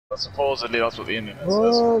Supposedly that's what the internet says.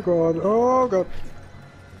 Oh god, oh god.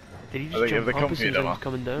 Did he just jump up as soon as I was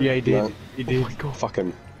coming down? Yeah, he did. No. He did. Oh my god. Fuck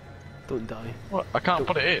him. Don't die. What? I can't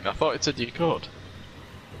put it in. I thought it said you could.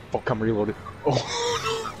 Fuck, I'm reloaded. Oh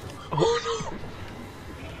no! Oh no!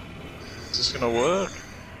 Is this gonna work?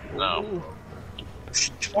 No.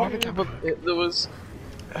 What? But there was...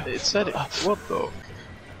 It said it. What though?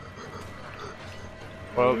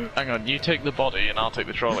 Well, hang on. You take the body and I'll take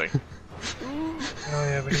the trolley. Oh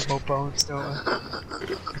yeah, we need more bones, don't we?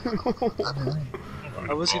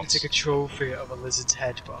 I was going to take a trophy of a lizard's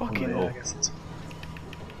head, but fucking yeah, I guess it's...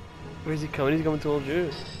 Where's he coming? He's coming towards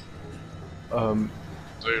you. Zoom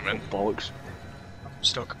in. Bollocks. I'm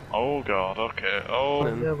stuck. Oh god, okay. Oh.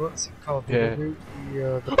 Yeah, what's it called? Yeah.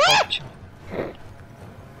 The pod chop.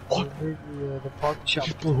 What? The pod chop.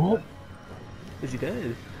 He blew up. Is he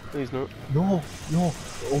dead? No, he's not. No, no.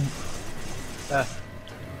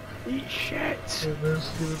 Eat shit!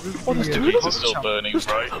 Oh, there's two It's still burning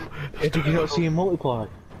bright. Did you not see him multiply?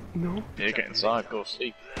 No. Yeah, get inside, go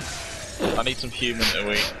sleep. I need some human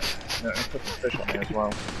to eat. Yeah, put some fish on me as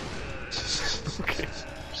well. Okay.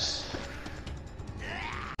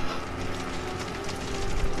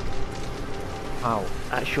 How?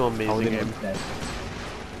 That's your How amazing did game. dead?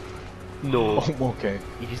 No. Oh, okay.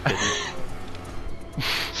 You just didn't.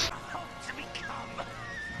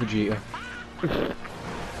 Vegeta.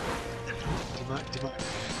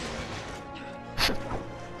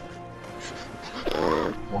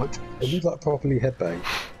 What? Are you like properly headbang?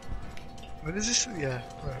 What is this? Yeah.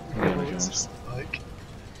 Right. What is this like?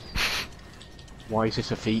 Why is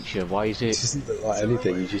this a feature? Why is it? It doesn't look like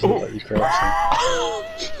anything, you just look like you're crouching.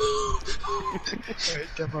 Wait,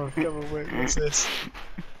 demo, wait, what's this?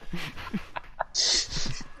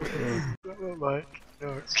 That look like?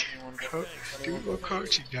 No, do more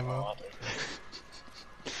crouching demo.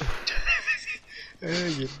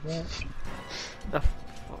 You're not.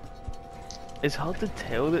 It's hard to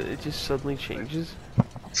tell that it just suddenly changes.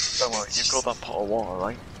 Don't worry, you've got that pot of water,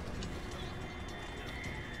 right?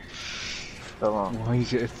 Don't worry. Why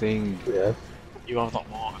is it a thing? Yeah. You have that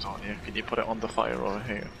water, don't you? Can you put it on the fire over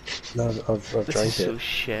here? No, I've This drank is so it.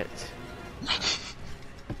 shit. I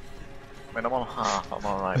mean, I'm on half, I'm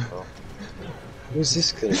alright though. What's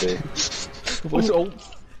this gonna be? What's it all?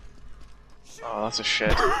 Oh, that's a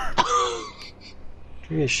shed.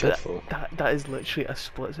 Give me a shit for. That is literally a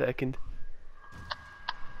split second.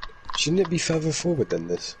 Shouldn't it be further forward than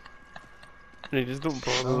this? You just don't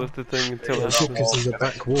bother with the thing until Yeah, it sure, happens. because there's a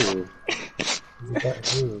back wall. There's a back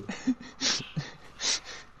wall.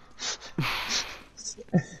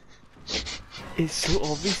 It's so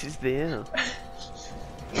obvious it's there.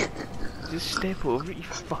 Just step over it, you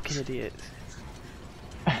fucking idiots.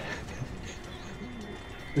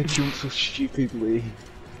 They jump so stupidly.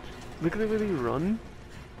 Look at the way they run.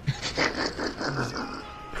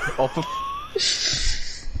 Off of.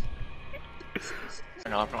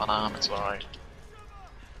 Hang on, I've got an arm, it's alright.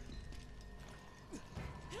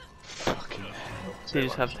 Fucking hell. Do you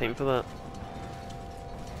just have time for that?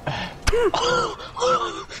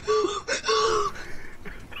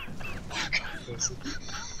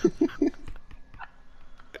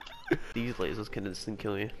 These lasers can instant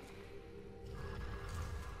kill you.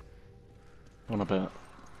 On a bit.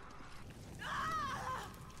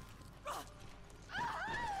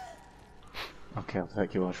 Okay, I'll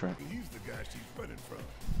take you, Ashra. He's the guy she's running from.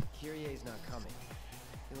 Kyrie's not coming.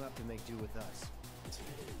 He'll have to make do with us.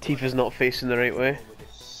 Tifa's not facing the right way.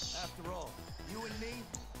 After all, you and me,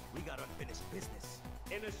 we got unfinished business.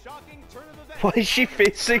 In a shocking turn of events. Why is she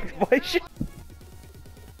facing? Why is she?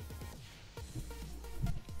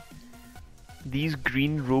 These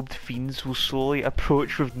green-robed fiends will slowly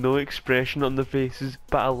approach with no expression on their faces,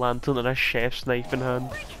 but a lantern and a chef's knife in hand.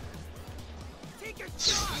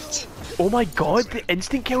 Oh my god, the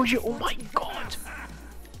instant kills you! Oh my god!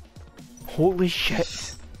 Holy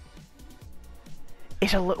shit!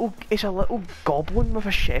 It's a little goblin with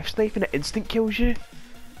a chef's knife and it instant kills you.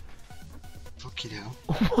 Fucking hell.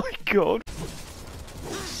 Oh my god!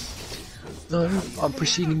 No, I'm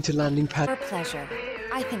proceeding to landing pad. For pleasure.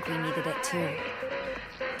 I think we needed it too.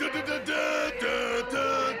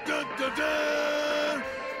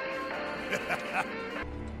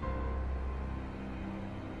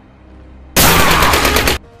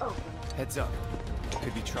 Heads up.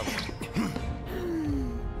 Could be trouble.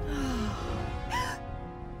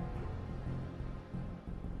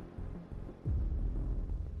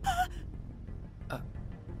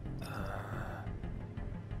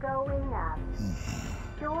 Going up.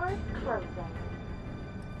 Doors closing.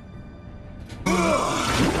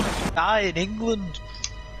 In England!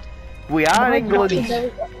 We are in England!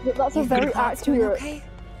 That's a very accurate. Okay?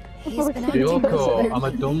 He's been acting Yoko, I'm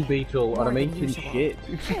a dung beetle and I'm eating shit.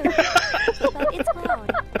 but it's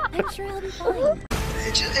Cloud. I'm sure he'll be fine.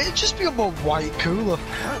 It'd just be a more white cooler.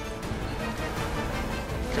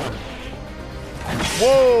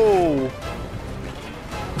 Whoa!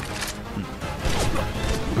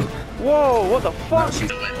 Whoa, what the fuck?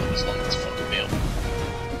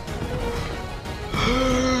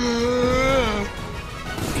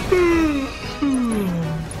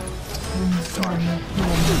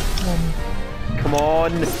 Come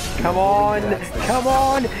on, come on, come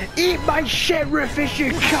on! Eat my shit, Rufus,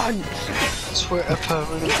 you cunt! Twitter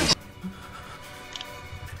permanently